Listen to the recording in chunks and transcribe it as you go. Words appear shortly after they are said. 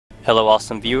Hello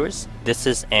awesome viewers, this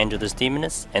is Angelus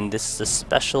Demonus, and this is a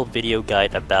special video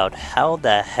guide about how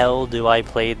the hell do I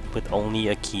play with only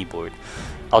a keyboard.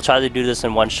 I'll try to do this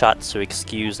in one shot, so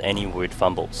excuse any word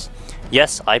fumbles.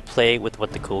 Yes, I play with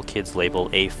what the cool kids label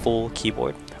a full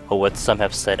keyboard, or what some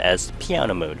have said as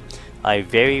piano mode. I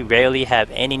very rarely have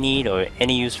any need or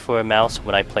any use for a mouse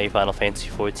when I play Final Fantasy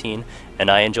XIV, and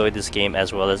I enjoy this game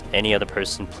as well as any other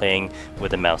person playing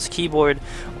with a mouse keyboard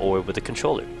or with a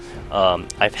controller.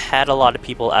 I've had a lot of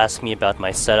people ask me about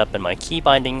my setup and my key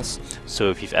bindings, so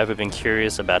if you've ever been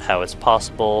curious about how it's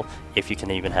possible, if you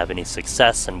can even have any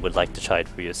success and would like to try it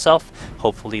for yourself,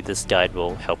 hopefully this guide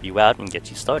will help you out and get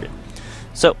you started.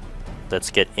 So, let's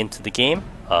get into the game.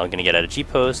 I'm going to get out of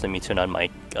G-pose. Let me turn on my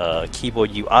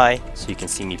keyboard UI so you can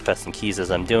see me pressing keys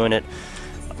as I'm doing it.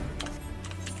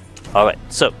 Alright,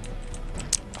 so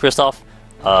first off,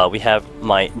 we have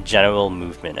my general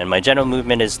movement, and my general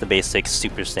movement is the basic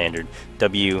super standard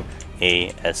W,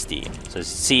 A, S, D. So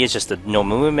C is just a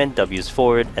normal movement, W is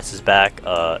forward, S is back,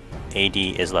 A,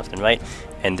 D is left and right.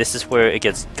 And this is where it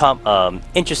gets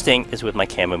interesting, is with my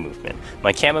camera movement.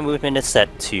 My camera movement is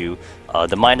set to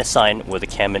the minus sign where the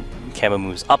camera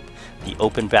moves up, the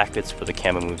open brackets where the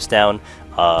camera moves down,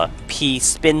 P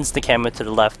spins the camera to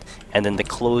the left, and then the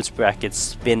closed brackets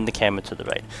spin the camera to the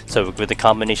right. So with the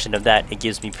combination of that, it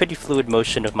gives me pretty fluid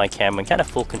motion of my camera and kind of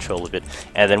full control of it.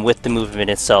 And then with the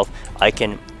movement itself, I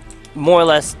can more or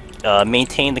less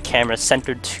maintain the camera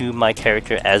centered to my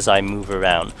character as I move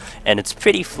around, and it's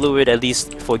pretty fluid, at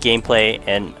least for gameplay.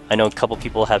 And I know a couple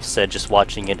people have said just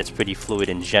watching it, it's pretty fluid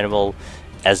in general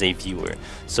as a viewer.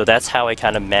 So that's how I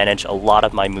kind of manage a lot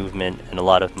of my movement and a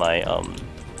lot of my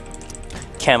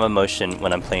camera motion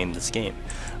when I'm playing this game.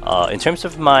 In terms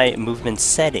of my movement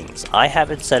settings, I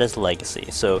have it set as legacy.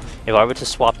 So if I were to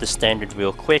swap the standard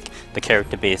real quick, the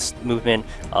character-based movement,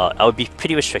 I would be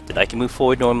pretty restricted. I can move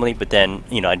forward normally, but then,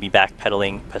 you know, I'd be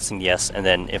backpedaling, pressing the S, and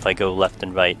then if I go left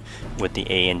and right with the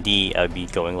A and D, I would be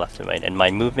going left and right. And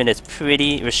my movement is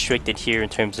pretty restricted here in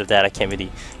terms of that. I can't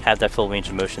really have that full range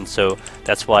of motion, so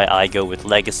that's why I go with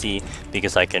legacy,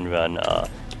 because I can run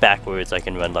backwards, I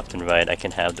can run left and right, I can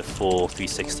have the full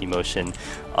 360 motion.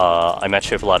 I'm not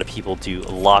sure if a lot of people do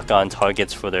lock-on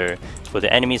targets for their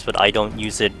enemies, but I don't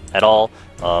use it at all.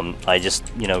 I just,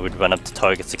 you know, would run up to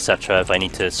targets, etc. If I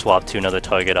need to swap to another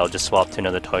target, I'll just swap to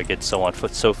another target, so on,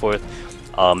 so forth.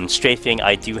 Strafing,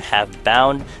 I do have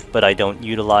bound, but I don't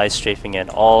utilize strafing at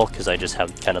all because I just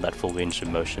have kind of that full range of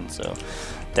motion. So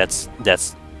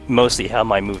that's mostly how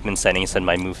my movement settings and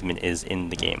my movement is in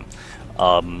the game.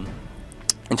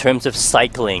 In terms of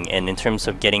cycling and in terms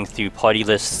of getting through party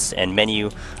lists and menu,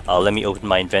 let me open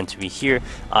my inventory here.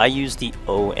 I use the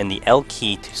O and the L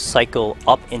key to cycle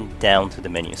up and down to the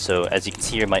menu. So as you can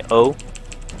see here, my O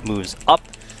moves up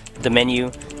the menu,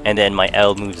 and then my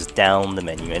L moves down the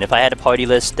menu. And if I had a party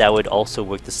list, that would also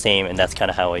work the same, and that's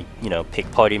kind of how I, you know, pick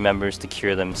party members to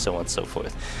cure them, so on and so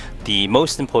forth. The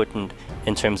most important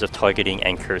in terms of targeting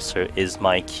and cursor is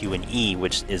my Q and E,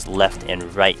 which is left and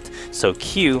right. So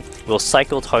Q will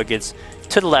cycle targets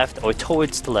to the left or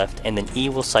towards the left, and then E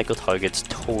will cycle targets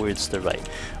towards the right.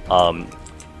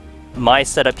 My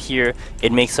setup here,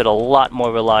 it makes it a lot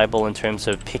more reliable in terms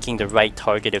of picking the right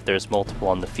target if there's multiple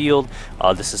on the field.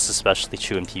 This is especially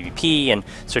true in PvP, and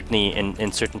certainly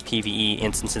in certain PvE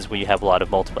instances where you have a lot of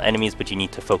multiple enemies but you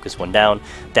need to focus one down.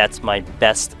 That's my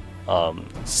best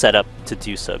setup to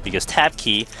do so, because tab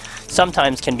key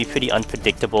sometimes can be pretty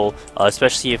unpredictable,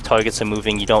 especially if targets are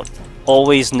moving. You don't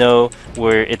always know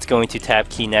where it's going to tab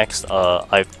key next.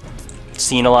 I've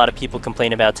seen a lot of people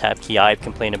complain about tab key. I've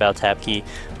complained about tab key.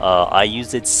 I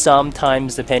use it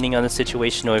sometimes depending on the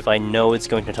situation or if I know it's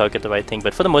going to target the right thing,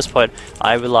 but for the most part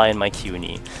I rely on my Q and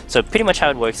E. So pretty much how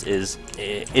it works is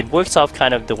it works off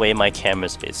kind of the way my camera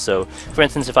is based. So for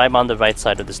instance, if I'm on the right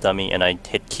side of this dummy and I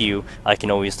hit Q, I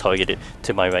can always target it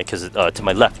to my right, because to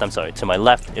my left, I'm sorry, to my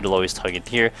left it'll always target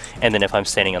here. And then if I'm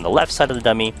standing on the left side of the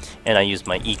dummy and I use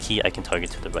my E key, I can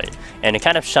target to the right. And it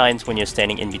kind of shines when you're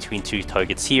standing in between two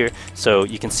targets here. So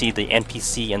you can see the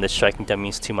NPC and the striking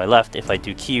dummies to my left. If I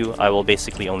do Q, I will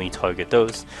basically only target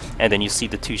those, and then you see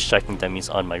the two striking dummies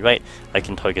on my right. I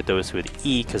can target those with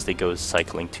E because they go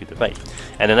cycling to the right.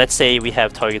 And then let's say we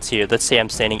have targets here. Let's say I'm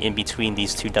standing in between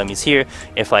these two dummies here.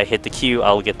 If I hit the Q,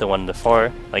 I'll get the one in the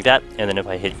far, like that, and then if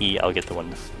I hit E, I'll get the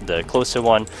one, the closer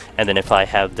one. And then if I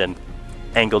have them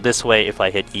angled this way, if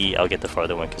I hit E, I'll get the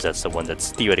farther one because that's the one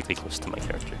that's theoretically close to my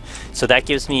character. So that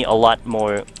gives me a lot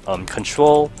more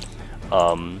control.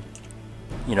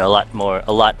 You know,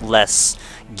 a lot less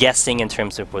guessing in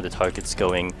terms of where the target's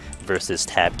going versus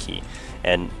tab key.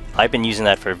 And I've been using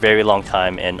that for a very long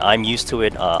time, and I'm used to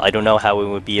it. I don't know how it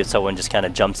would be if someone just kind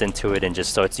of jumps into it and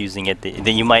just starts using it.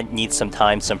 Then you might need some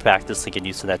time, some practice to get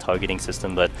used to that targeting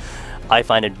system, but I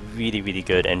find it really, really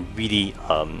good and really,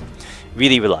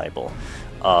 really reliable.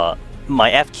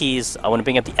 My F keys, I want to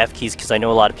bring up the F keys because I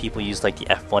know a lot of people use like the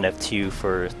F1, F2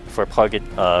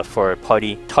 for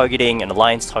party targeting and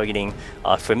alliance targeting.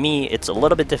 For me, it's a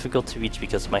little bit difficult to reach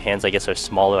because my hands, I guess, are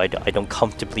smaller. I don't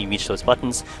comfortably reach those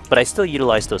buttons, but I still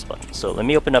utilize those buttons. So let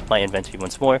me open up my inventory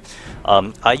once more.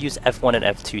 I use F1 and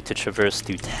F2 to traverse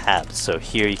through tabs. So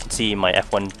here you can see my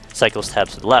F1 cycles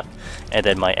tabs to the left, and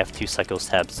then my F2 cycles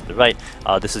tabs to the right.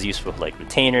 This is useful for like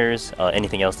retainers,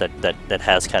 anything else that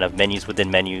has kind of menus within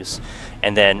menus.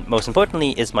 And then most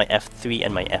importantly is my F3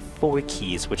 and my F4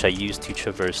 keys, which I use to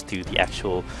traverse through the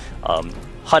actual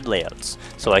HUD layouts.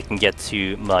 So I can get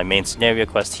to my main scenario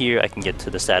quest here, I can get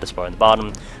to the status bar on the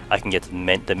bottom, I can get to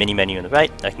the mini menu on the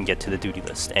right, I can get to the duty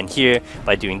list. And here,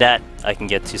 by doing that, I can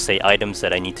get to, say, items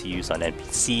that I need to use on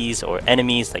NPCs or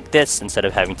enemies like this, instead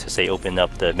of having to, say, open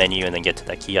up the menu and then get to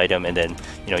that key item and then,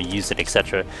 you know, use it,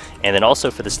 etc. And then also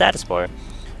for the status bar,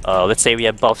 let's say we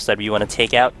have buffs that we want to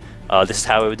take out. This is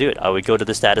how I would do it. I would go to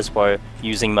the status bar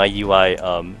using my UI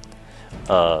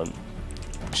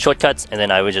shortcuts, and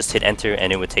then I would just hit enter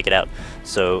and it would take it out.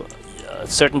 So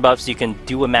certain buffs you can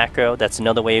do a macro. That's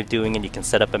another way of doing it. You can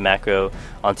set up a macro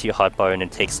onto your hotbar and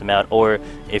it takes them out. Or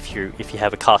if you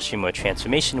have a costume or a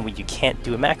transformation where you can't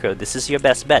do a macro, this is your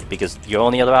best bet, because your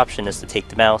only other option is to take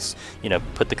the mouse, you know,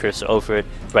 put the cursor over it,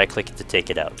 right click it to take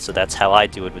it out. So that's how I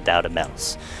do it without a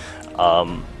mouse.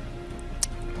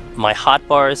 My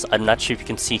hotbars, I'm not sure if you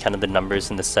can see kind of the numbers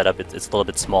in the setup. It's a little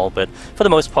bit small, but for the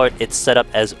most part, it's set up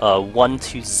as 1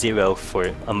 to 0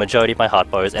 for a majority of my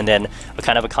hotbars, and then a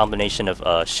kind of a combination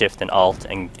of Shift and Alt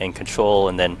and Control,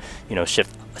 and then, you know,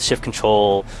 Shift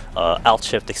Control, Alt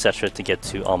Shift, etc. to get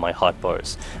to all my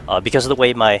hotbars. Because of the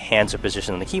way my hands are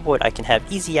positioned on the keyboard, I can have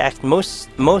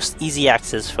most easy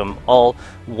access from all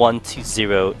 1 to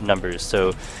 0 numbers.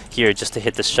 So here, just to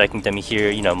hit the striking dummy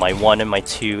here, you know, my 1 and my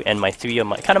 2 and my 3 are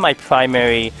my kind of my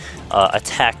primary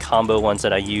attack combo ones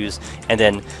that I use, and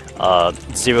then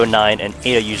 0, 9, and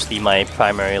 8 are usually my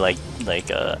primary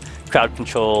crowd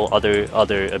control,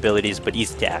 other abilities, but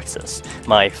easy to access.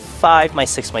 My 5, my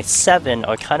 6, my 7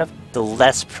 are kind of the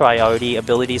less priority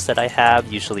abilities that I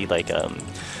have. Usually, like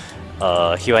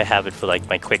here I have it for like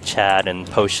my quick chat and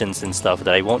potions and stuff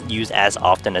that I won't use as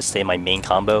often as, say, my main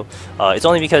combo. It's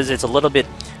only because it's a little bit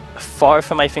far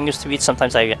from my fingers to reach.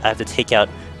 Sometimes I have to take out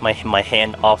my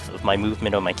hand off of my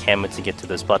movement or my camera to get to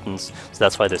those buttons, so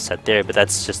that's why they're set there. But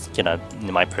that's just, you know,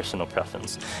 my personal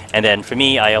preference. And then for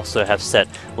me, I also have set,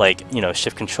 like, you know,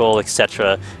 Shift Control,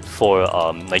 etc. for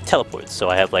like teleports. So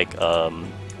I have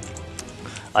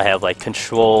like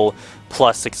Control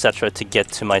plus, etc. to get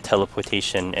to my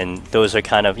teleportation, and those are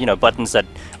kind of, you know, buttons that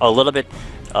are a little bit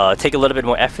take a little bit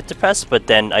more effort to press, but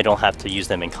then I don't have to use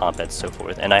them in combat and so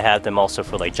forth. And I have them also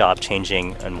for like job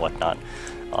changing and whatnot.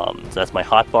 So that's my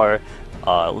hotbar.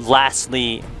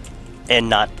 Lastly, and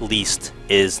not least,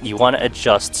 is you want to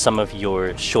adjust some of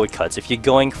your shortcuts. If you're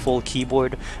going full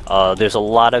keyboard, there's a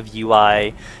lot of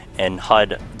UI and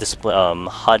HUD display,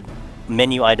 HUD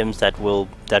menu items that will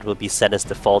be set as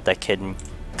default that can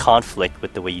conflict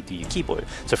with the way you do your keyboard.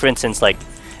 So for instance, like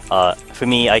for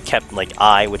me, I kept like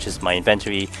I, which is my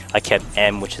inventory, I kept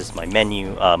M, which is my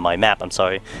menu, my map, I'm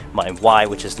sorry, my Y,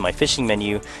 which is my fishing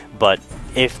menu. But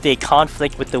if they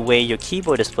conflict with the way your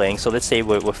keyboard is playing, so let's say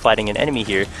we're fighting an enemy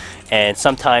here, and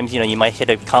sometimes, you know, you might hit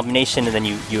a combination and then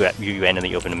you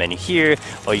randomly open a menu here,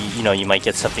 or you know, you might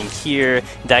get something here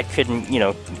that could, you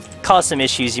know, cause some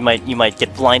issues. You might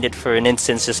get blinded for an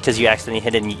instance just because you accidentally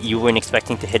hit it and you weren't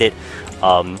expecting to hit it.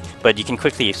 But you can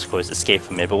quickly, of course, escape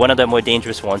from it. But one of the more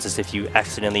dangerous ones is if you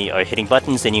accidentally are hitting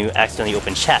buttons and you accidentally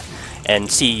open chat and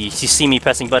you see me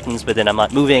pressing buttons, but then I'm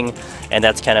not moving, and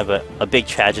that's kind of a big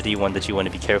tragedy, one that you want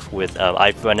to be careful with.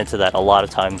 I've run into that a lot of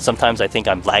times. Sometimes I think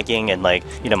I'm lagging and, like,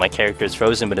 you know, my character is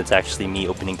frozen, but it's actually me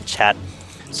opening the chat.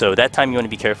 So that time you want to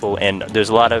be careful, and there's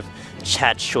a lot of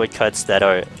chat shortcuts that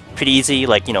are pretty easy,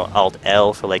 like, you know, Alt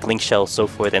L for like link shell, so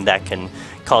forth, and that can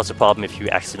cause a problem if you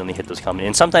accidentally hit those combinations.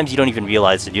 And sometimes you don't even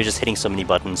realize that you're just hitting so many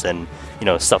buttons, and, you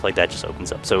know, stuff like that just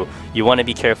opens up. So you want to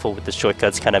be careful with the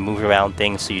shortcuts, kind of move around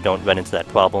things so you don't run into that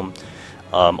problem.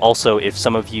 Also, if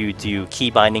some of you do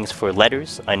key bindings for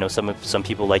letters, I know some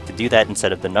people like to do that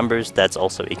instead of the numbers. That's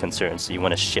also a concern. So you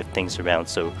want to shift things around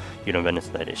so you don't run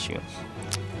into that issue.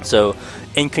 So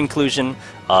in conclusion,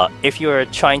 if you're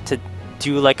trying to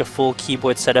do like a full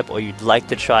keyboard setup, or you'd like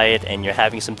to try it and you're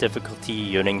having some difficulty,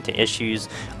 you're running into issues,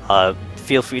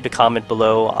 feel free to comment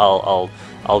below.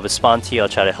 I'll respond to you. I'll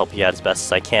try to help you out as best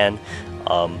as I can.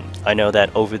 I know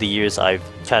that over the years I've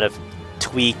kind of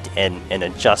tweaked and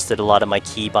adjusted a lot of my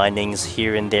key bindings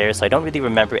here and there, so I don't really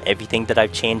remember everything that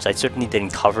I've changed. I certainly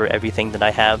didn't cover everything that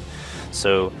I have,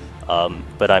 so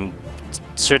but I'm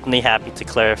certainly happy to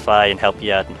clarify and help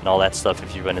you out and all that stuff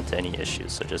if you run into any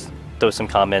issues. So just throw some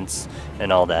comments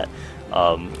and all that.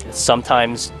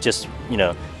 Sometimes just, you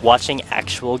know, watching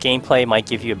actual gameplay might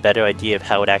give you a better idea of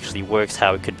how it actually works,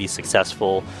 how it could be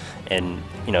successful, and,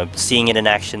 you know, seeing it in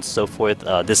action, so forth.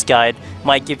 This guide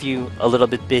might give you a little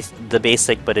bit the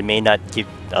basic, but it may not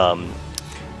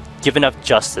give enough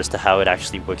justice to how it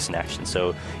actually works in action.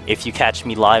 So if you catch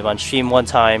me live on stream one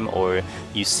time, or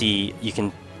you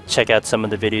can check out some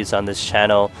of the videos on this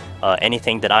channel.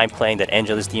 Anything that I'm playing, that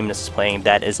Angelus Demonus is playing,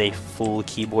 that is a full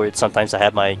keyboard. Sometimes I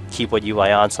have my keyboard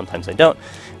UI on, sometimes I don't,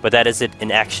 but that is it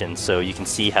in action, so you can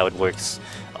see how it works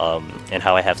and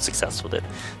how I have success with it.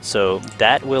 So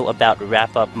that will about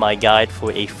wrap up my guide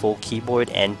for a full keyboard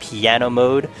and piano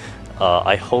mode.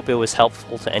 I hope it was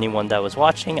helpful to anyone that was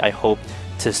watching. I hope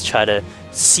to try to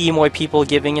see more people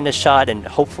giving it a shot and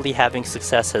hopefully having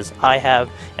success as I have,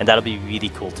 and that'll be really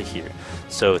cool to hear.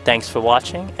 So thanks for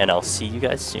watching, and I'll see you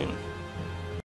guys soon.